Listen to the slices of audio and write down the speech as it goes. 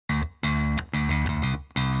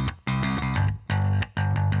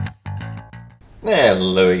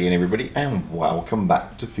Hello again everybody and welcome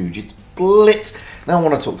back to Fujit's Blitz. Now I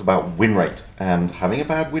want to talk about win rate, and having a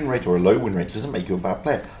bad win rate or a low win rate doesn't make you a bad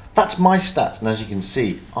player. That's my stats, and as you can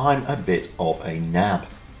see I'm a bit of a nab.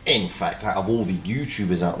 In fact, out of all the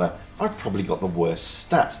YouTubers out there, I've probably got the worst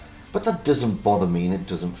stats. But that doesn't bother me and it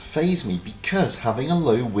doesn't faze me, because having a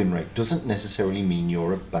low win rate doesn't necessarily mean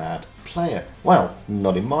you're a bad player. Well,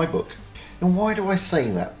 not in my book. And why do I say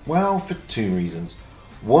that? Well, for two reasons.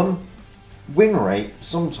 One, win rate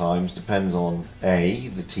sometimes depends on A,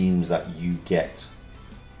 the teams that you get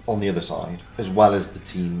on the other side, as well as the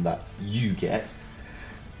team that you get.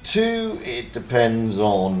 Two, it depends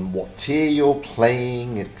on what tier you're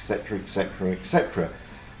playing, etc, etc, etc.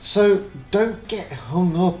 So don't get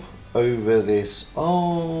hung up over this,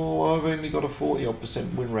 oh, I've only got a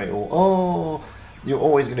 40% win rate, or oh, you're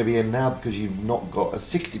always going to be a nab because you've not got a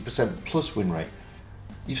 60% plus win rate.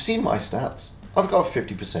 You've seen my stats. I've got a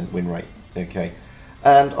 50% win rate. Okay,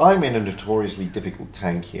 and I'm in a notoriously difficult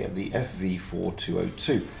tank here, the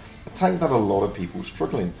FV4202, a tank that a lot of people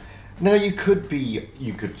struggle in. Now you could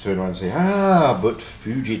turn around and say, but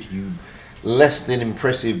Fujit, you less than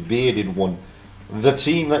impressive bearded one, the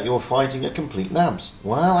team that you're fighting are complete nabs.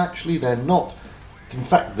 Well, actually they're not. In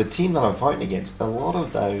fact, the team that I'm fighting against, a lot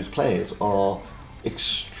of those players are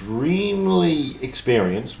extremely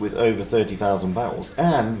experienced with over 30,000 battles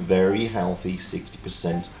and very healthy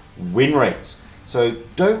 60% win rates. So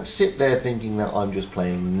don't sit there thinking that I'm just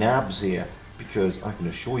playing nabs here, because I can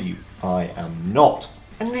assure you I am not.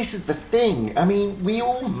 And this is the thing, I mean, we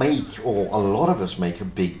all make, or a lot of us make, a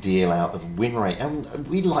big deal out of win rate, and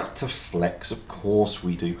we like to flex, of course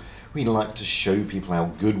we do. We like to show people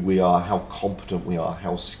how good we are, how competent we are,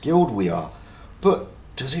 how skilled we are. But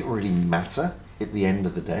does it really matter at the end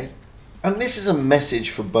of the day? And this is a message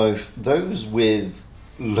for both those with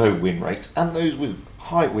low win rates and those with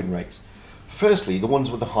high win rates. Firstly, the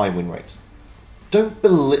ones with the high win rates. Don't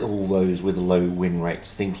belittle those with low win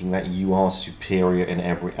rates thinking that you are superior in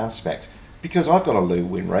every aspect, because I've got a low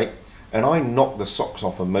win rate and I knock the socks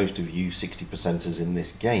off of most of you 60%ers in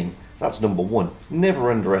this game. That's number one.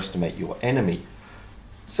 Never underestimate your enemy.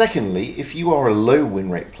 Secondly, if you are a low win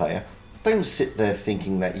rate player, don't sit there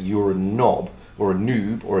thinking that you're a knob or a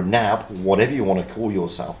noob or a nab, whatever you want to call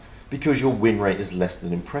yourself, because your win rate is less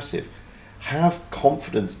than impressive. Have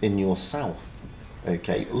confidence in yourself.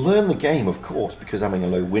 Okay, learn the game, of course, because having a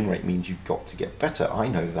low win rate means you've got to get better. I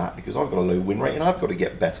know that because I've got a low win rate and I've got to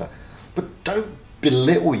get better. But don't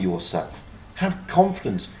belittle yourself. Have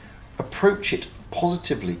confidence. Approach it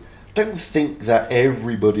positively. Don't think that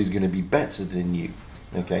everybody's going to be better than you.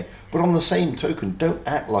 Okay, but on the same token, don't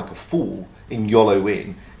act like a fool in YOLO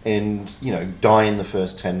in and, you know, die in the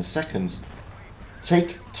first 10 seconds.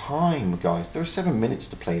 Take time, guys. There are 7 minutes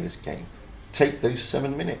to play this game. Take those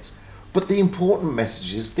 7 minutes. But the important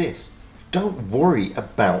message is this: don't worry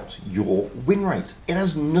about your win rate. It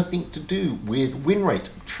has nothing to do with win rate.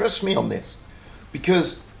 Trust me on this,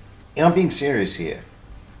 because, and I'm being serious here,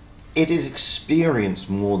 it is experience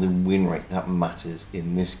more than win rate that matters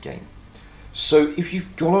in this game. So if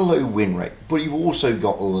you've got a low win rate, but you've also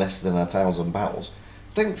got less than 1,000 battles,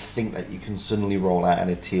 don't think that you can suddenly roll out in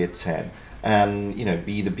a tier 10 and, you know,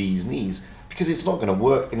 be the bee's knees, because it's not going to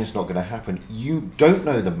work and it's not going to happen. You don't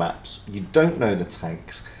know the maps, you don't know the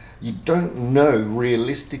tanks, you don't know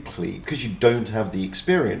realistically, because you don't have the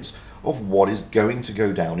experience of what is going to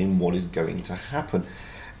go down and what is going to happen.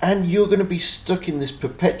 And you're going to be stuck in this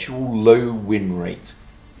perpetual low win rate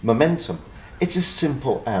momentum. It's as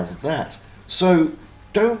simple as that. So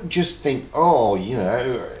don't just think, oh, you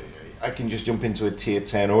know, I can just jump into a tier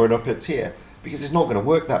 10 or an upper tier, because it's not going to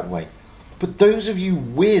work that way. But those of you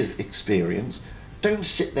with experience, don't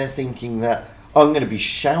sit there thinking that I'm going to be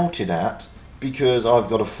shouted at because I've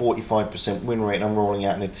got a 45% win rate and I'm rolling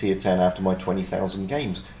out in a tier 10 after my 20,000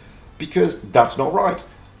 games. Because that's not right.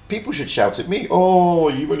 People should shout at me, oh,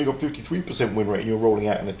 you've only got 53% win rate and you're rolling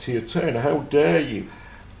out in a tier 10, how dare you?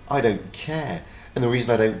 I don't care. And the reason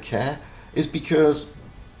I don't care is because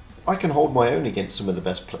I can hold my own against some of the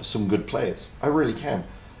best, some good players. I really can.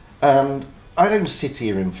 And I don't sit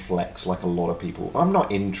here and flex like a lot of people. I'm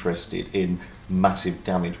not interested in massive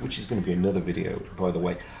damage, which is going to be another video, by the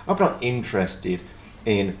way. I'm not interested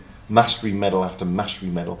in mastery medal after mastery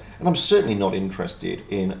medal, and I'm certainly not interested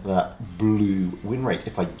in that blue win rate.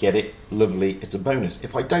 If I get it, lovely, it's a bonus.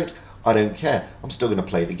 If I don't care. I'm still going to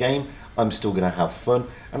play the game, I'm still going to have fun,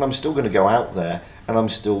 and I'm still going to go out there, and I'm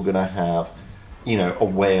still going to have, you know, a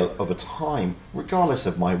whale of a time, regardless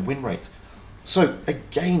of my win rate. So,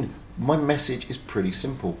 again, my message is pretty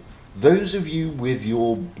simple. Those of you with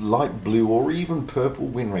your light blue or even purple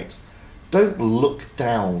win rates, Don't look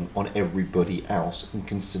down on everybody else and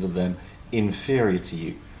consider them inferior to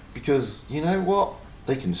you, because you know what?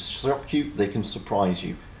 They can shock you, they can surprise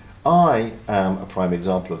you. I am a prime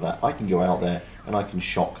example of that. I can go out there and I can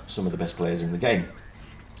shock some of the best players in the game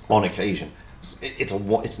on occasion. It's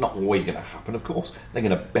not always going to happen, of course. They're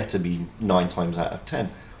going to better be 9 times out of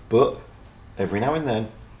 10. But every now and then,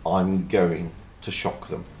 I'm going to shock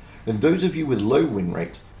them. And those of you with low win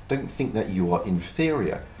rates, don't think that you are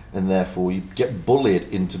inferior, and therefore you get bullied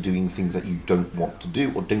into doing things that you don't want to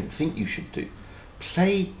do or don't think you should do.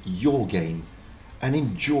 Play your game and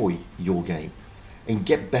enjoy your game. And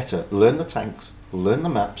get better. Learn the tanks, learn the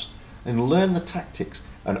maps, and learn the tactics.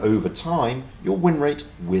 And over time, your win rate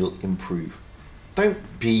will improve.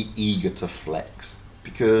 Don't be eager to flex,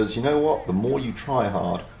 because you know what? The more you try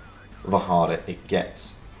hard, the harder it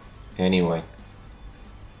gets. Anyway,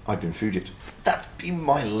 I've been Fujit. That's been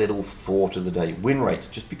my little thought of the day. Win rate.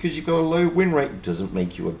 Just because you've got a low win rate doesn't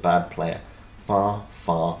make you a bad player. Far,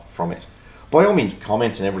 far from it. By all means,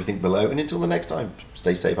 comment and everything below. And until the next time,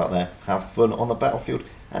 stay safe out there. Have fun on the battlefield.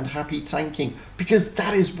 And happy tanking. Because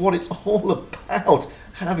that is what it's all about.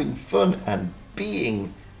 Having fun and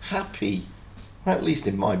being happy. At least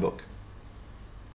in my book.